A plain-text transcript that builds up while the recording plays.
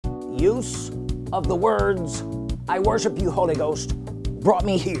use of the words, I worship you, Holy Ghost, brought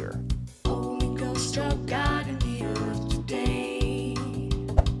me here. Holy Ghost of God in the earth today.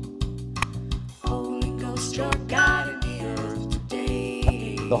 Holy Ghost of God in the earth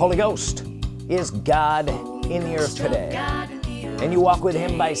today. The Holy Ghost is God in the earth today, and you walk with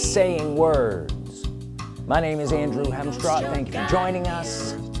him by saying words. My name is Andrew Hemstrought. Thank you for joining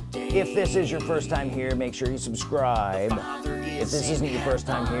us. If this is your first time here, make sure you subscribe. If this isn't your first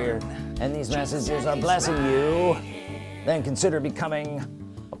time here and these messages are blessing you, then consider becoming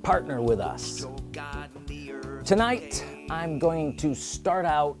a partner with us. Tonight I'm going to start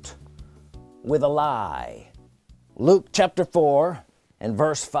out with a lie. Luke chapter 4 and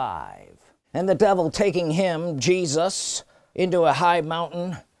verse 5. And the devil, taking him, Jesus, into a high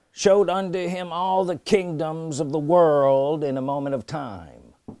mountain, showed unto him all the kingdoms of the world in a moment of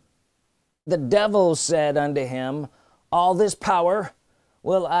time. The devil said unto him, all this power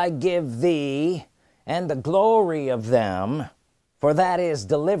will I give thee, and the glory of them, for that is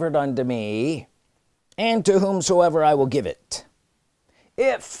delivered unto me, and to whomsoever I will give it.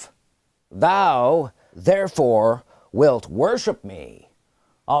 If thou therefore wilt worship me,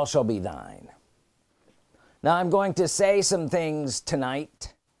 all shall be thine. Now I'm going to say some things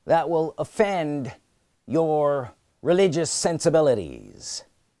tonight that will offend your religious sensibilities.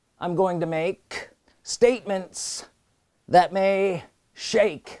 I'm going to make statements that may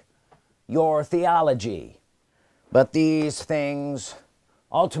shake your theology, but these things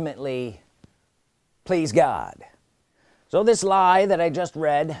ultimately please God. So this lie that I just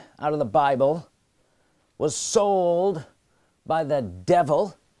read out of the Bible was sold by the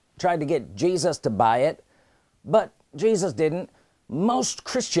devil, tried to get Jesus to buy it, but Jesus didn't. Most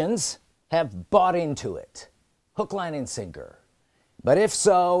Christians have bought into it, hook, line, and sinker. But if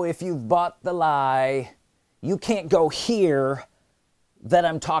so, if you've bought the lie, you can't go here that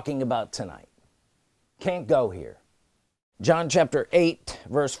I'm talking about tonight. Can't go here. John chapter 8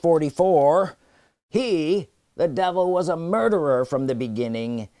 verse 44, he, the devil, was a murderer from the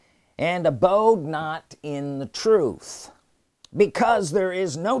beginning, and abode not in the truth, because there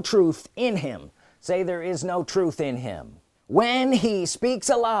is no truth in him. Say, there is no truth in him. When he speaks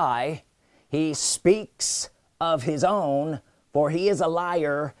a lie, he speaks of his own, for he is a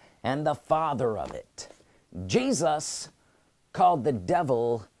liar and the father of it. Jesus called the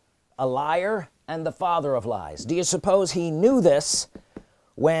devil a liar and the father of lies. Do you suppose he knew this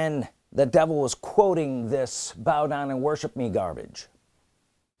when the devil was quoting this bow down and worship me garbage?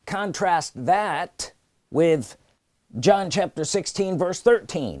 Contrast that with John chapter 16 verse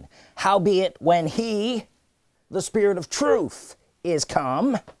 13. Howbeit when he, the Spirit of truth, is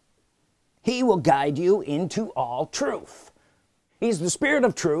come, he will guide you into all truth. He's the Spirit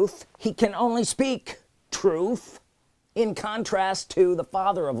of truth. He can only speak truth, in contrast to the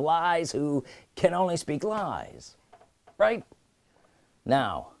father of lies, who can only speak lies. Right?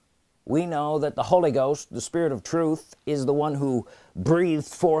 Now, we know that the Holy Ghost, the Spirit of truth, is the one who breathed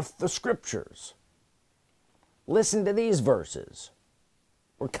forth the scriptures. Listen to these verses.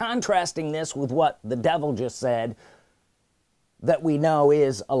 We're contrasting this with what the devil just said that we know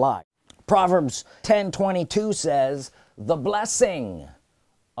is a lie. Proverbs 10:22 says, the blessing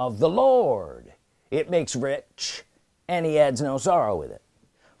of the Lord, it makes rich, and he adds no sorrow with it.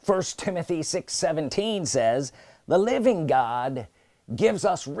 First Timothy 6:17 says, the living God gives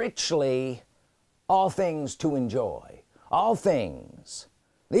us richly all things to enjoy. All things.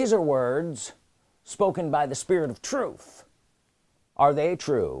 These are words spoken by the Spirit of truth. Are they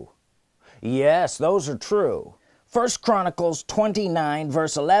true? Yes, those are true. First Chronicles 29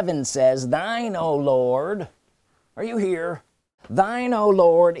 verse 11 says, thine, O Lord, are you here? Thine, O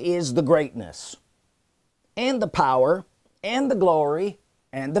Lord, is the greatness, and the power, and the glory,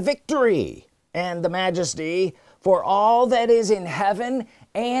 and the victory, and the majesty, for all that is in heaven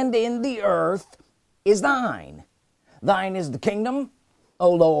and in the earth is thine. Thine is the kingdom, O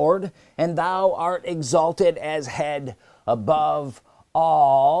Lord, and thou art exalted as head above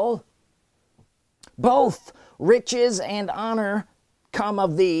all. Both riches and honor come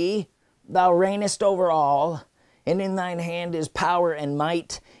of thee. Thou reignest over all, and in thine hand is power and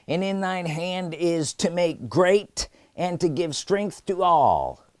might, and in thine hand is to make great and to give strength to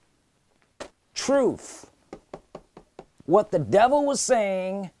all. Truth. What the devil was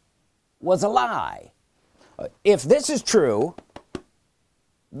saying was a lie. If this is true,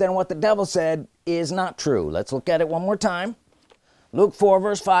 then what the devil said is not true. Let's look at it one more time. Luke 4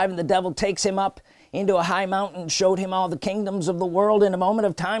 verse 5, and the devil takes him up into a high mountain, showed him all the kingdoms of the world in a moment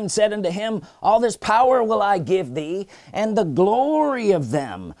of time, and said unto him, all this power will I give thee, and the glory of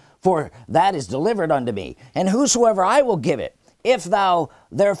them, for that is delivered unto me, and whosoever I will give it. If thou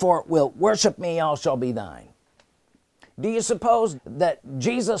therefore wilt worship me, all shall be thine. Do you suppose that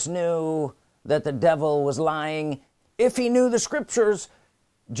Jesus knew that the devil was lying? If he knew the scriptures,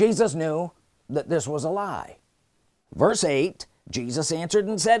 Jesus knew that this was a lie. Verse 8, Jesus answered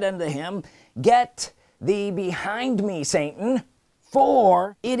and said unto him, Get thee behind me, Satan,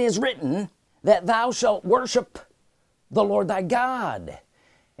 for it is written that thou shalt worship the Lord thy God,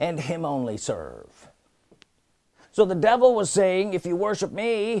 and him only serve. So the devil was saying, if you worship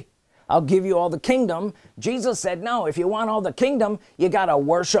me, I'll give you all the kingdom. Jesus said, no, if you want all the kingdom, you got to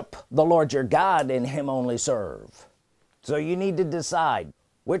worship the Lord your God and him only serve. So you need to decide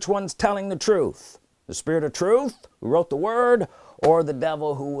which one's telling the truth, the Spirit of truth who wrote the word, or the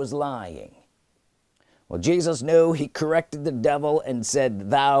devil who was lying. Well, Jesus knew. He corrected the devil and said,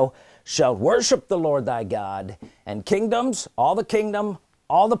 thou shalt worship the Lord thy God, and kingdoms, all the kingdom,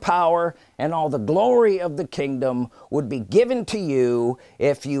 all the power, and all the glory of the kingdom would be given to you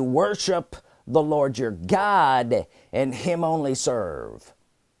if you worship the Lord your God and him only serve.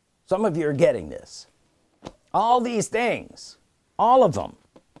 Some of you are getting this. All these things, all of them,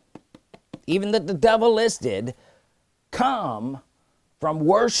 even that the devil listed, come from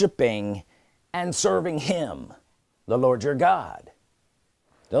worshiping and serving him, the Lord your God.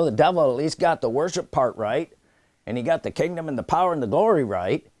 So the devil at least got the worship part right, and he got the kingdom and the power and the glory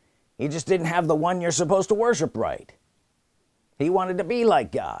right. He just didn't have the one you're supposed to worship right. He wanted to be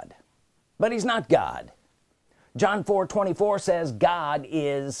like God, but he's not God. John 4:24 says God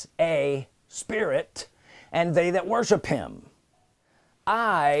is a spirit, and they that worship him.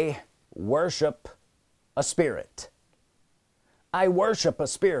 I worship a spirit. I worship a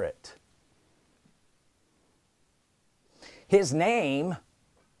spirit. His name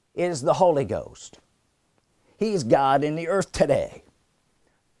is the Holy Ghost. He's God in the earth today.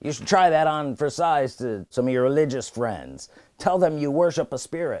 You should try that on for size to some of your religious friends. Tell them you worship a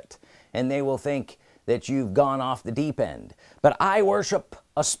spirit, and they will think that you've gone off the deep end. But I worship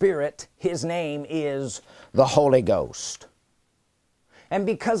a spirit. His name is the Holy Ghost. And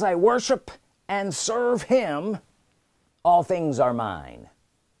because I worship and serve him, all things are mine.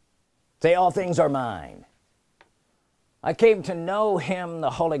 Say, all things are mine. I came to know him,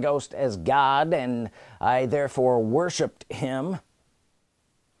 the Holy Ghost, as God, and I therefore worshiped him.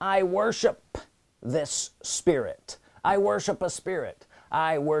 I worship this spirit. I worship a spirit.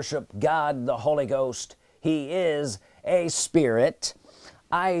 I worship God, the Holy Ghost. He is a spirit.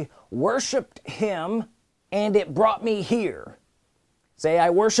 I worshiped him, and it brought me here. Say,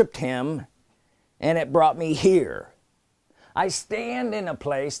 I worshiped him, and it brought me here. I stand in a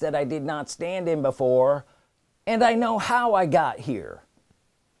place that I did not stand in before, and I know how I got here.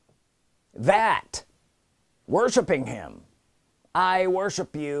 That, worshiping him. I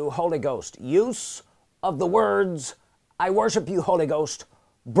worship you, Holy Ghost. Use of the words, I worship you, Holy Ghost,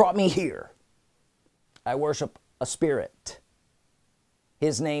 brought me here. I worship a spirit.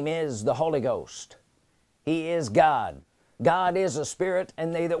 His name is the Holy Ghost. He is God. God is a spirit,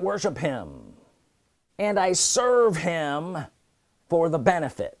 and they that worship him. And I serve him for the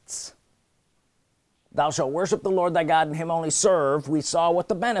benefits. Thou shalt worship the Lord thy God, and him only serve. We saw what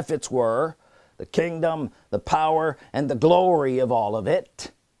the benefits were, the kingdom, the power, and the glory of all of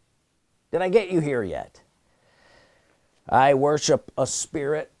it. Did I get you here yet? I worship a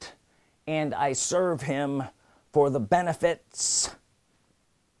spirit, and I serve him for the benefits,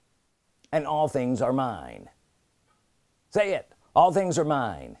 and all things are mine. Say it, all things are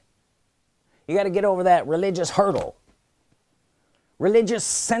mine. You got to get over that religious hurdle. Religious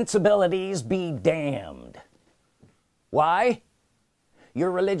sensibilities be damned. Why?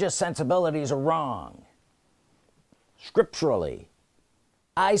 Your religious sensibilities are wrong. Scripturally,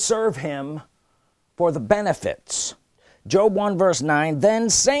 I serve him for the benefits. Job 1 verse 9, then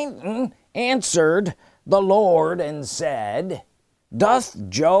Satan answered the Lord and said, doth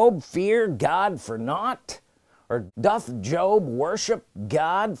Job fear God for naught? Or doth Job worship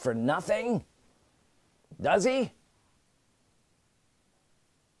God for nothing? Does he?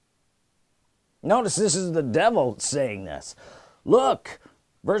 Notice this is the devil saying this. Look,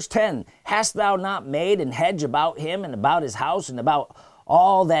 verse 10, hast thou not made an hedge about him and about his house and about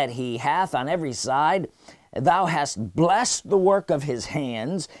all that he hath on every side? Thou hast blessed the work of his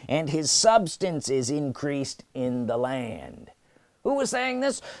hands, and his substance is increased in the land. Who was saying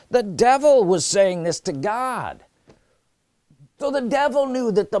this? The devil was saying this to God. So the devil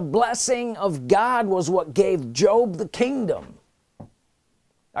knew that the blessing of God was what gave Job the kingdom.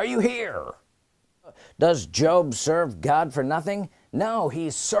 Are you here? Does Job serve God for nothing? No,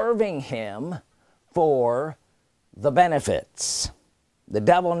 he's serving him for the benefits. The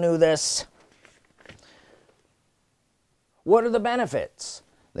devil knew this. What are the benefits?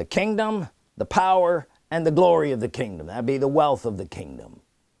 The kingdom, the power, and the glory of the kingdom. That'd be the wealth of the kingdom.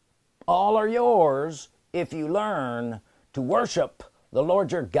 All are yours if you learn to worship the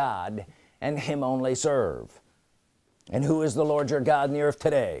Lord your God and him only serve. And who is the Lord your God in the earth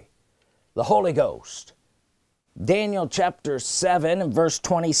today? The Holy Ghost. Daniel chapter 7 and verse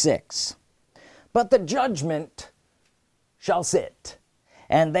 26. But the judgment shall sit,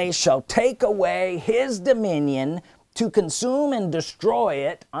 and they shall take away his dominion to consume and destroy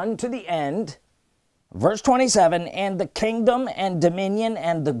it unto the end. Verse 27, and the kingdom and dominion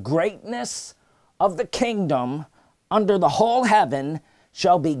and the greatness of the kingdom under the whole heaven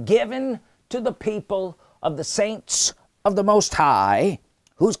shall be given to the people of the saints of the Most High,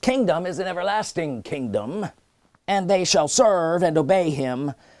 whose kingdom is an everlasting kingdom, and they shall serve and obey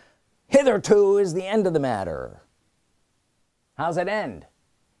him. Hitherto is the end of the matter. How's it end?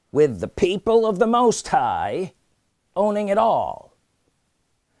 With the people of the Most High owning it all.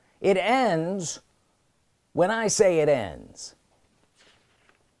 It ends when I say it ends.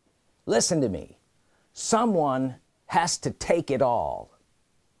 Listen to me. Someone has to take it all.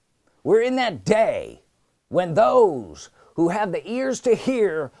 We're in that day when those who have the ears to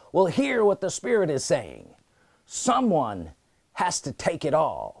hear will hear what the Spirit is saying. Someone has to take it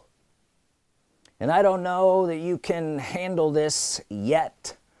all. And I don't know that you can handle this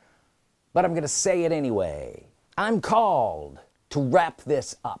yet, but I'm going to say it anyway. I'm called to wrap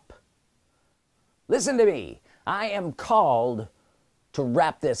this up. Listen to me. I am called to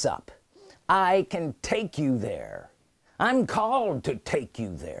wrap this up. I can take you there. I'm called to take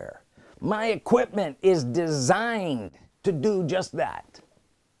you there. My equipment is designed to do just that.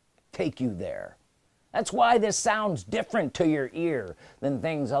 Take you there. That's why this sounds different to your ear than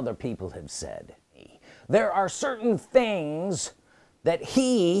things other people have said. There are certain things that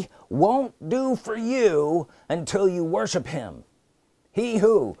he won't do for you until you worship him. He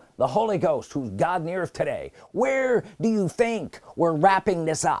who? The Holy Ghost, who's God in the earth today. Where do you think we're wrapping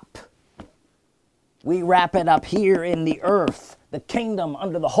this up? We wrap it up here in the earth, the kingdom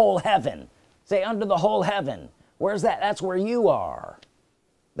under the whole heaven. Say, under the whole heaven. Where's that? That's where you are.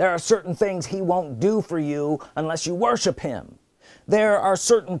 There are certain things he won't do for you unless you worship him. There are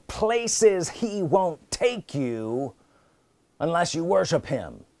certain places he won't take you unless you worship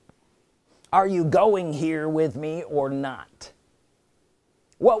him. Are you going here with me or not?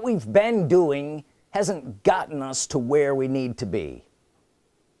 What we've been doing hasn't gotten us to where we need to be.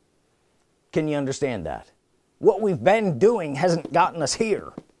 Can you understand that? What we've been doing hasn't gotten us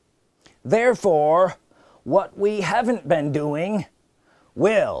here. Therefore, what we haven't been doing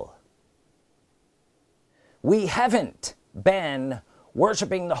will. We haven't been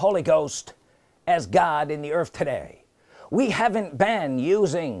worshiping the Holy Ghost as God in the earth today. We haven't been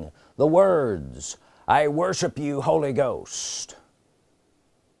using the words, I worship you, Holy Ghost.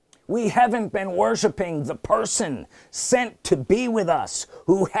 We haven't been worshiping the person sent to be with us,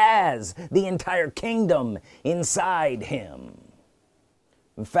 who has the entire kingdom inside him.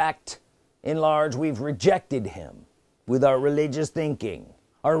 In fact, in large, we've rejected him with our religious thinking,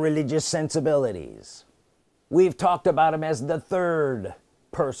 our religious sensibilities. We've talked about him as the third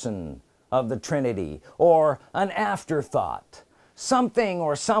person of the Trinity, or an afterthought, something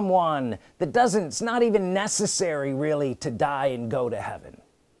or someone that it's not even necessary really to die and go to heaven.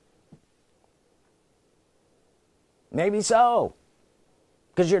 Maybe so,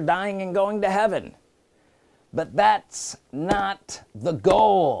 because you're dying and going to heaven. But that's not the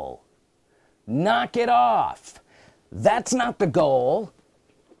goal. Knock it off. That's not the goal.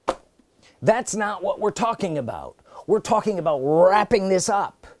 That's not what we're talking about. We're talking about wrapping this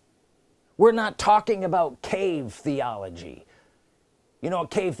up. We're not talking about cave theology. You know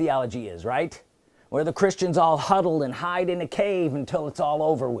what cave theology is, right? Where the Christians all huddle and hide in a cave until it's all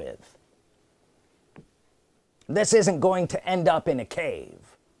over with. This isn't going to end up in a cave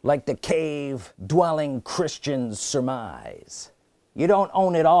like the cave-dwelling Christians surmise. You don't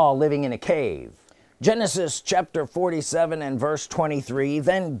own it all living in a cave. Genesis chapter 47 and verse 23,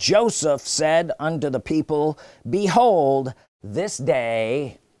 then Joseph said unto the people, behold, this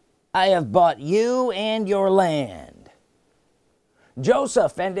day I have bought you and your land.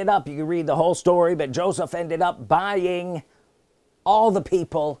 Joseph ended up, you can read the whole story, but Joseph ended up buying all the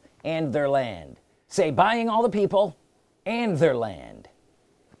people and their land. Say, buying all the people and their land.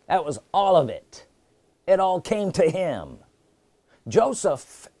 That was all of it. It all came to him.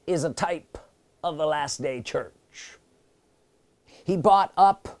 Joseph is a type of the last day church. He bought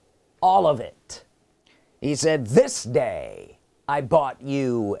up all of it. He said, this day I bought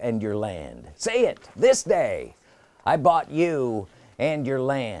you and your land. Say it, this day I bought you and your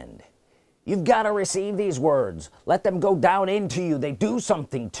land. You've got to receive these words. Let them go down into you. They do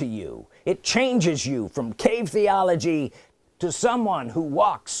something to you. It changes you from cave theology to someone who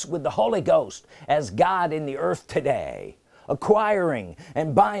walks with the Holy Ghost as God in the earth today, acquiring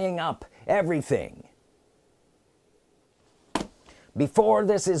and buying up everything. Before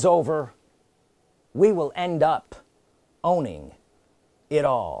this is over, we will end up owning it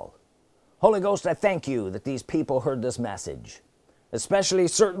all. Holy Ghost, I thank you that these people heard this message, especially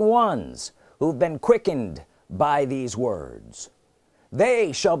certain ones who've been quickened by these words.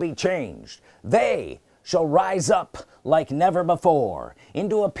 They shall be changed. They shall rise up like never before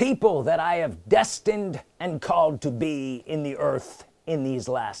into a people that I have destined and called to be in the earth in these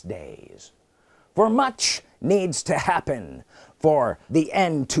last days. For much needs to happen for the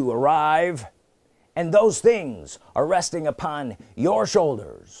end to arrive, and those things are resting upon your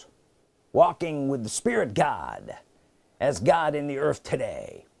shoulders, walking with the Spirit God as God in the earth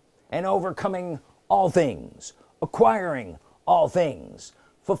today, and overcoming all things, acquiring all things,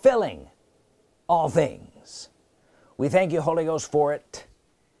 fulfilling all things. We thank you, Holy Ghost, for it.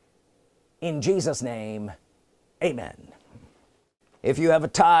 In Jesus' name, amen. If you have a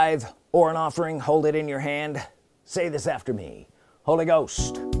tithe or an offering, hold it in your hand. Say this after me. Holy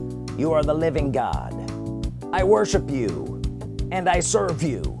Ghost, you are the living God. I worship you and I serve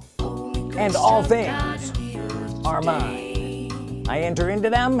you, and all things are mine. I enter into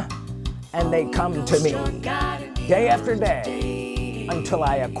them and they come to me day after day until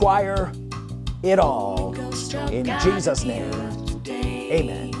I acquire it all. In Jesus' name,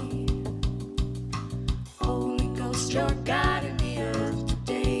 amen. Holy Ghost, your God in the earth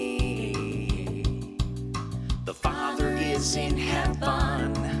today. The Father is in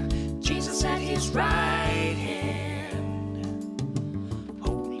heaven, Jesus at his right hand.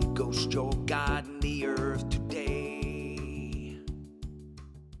 Holy Ghost, your God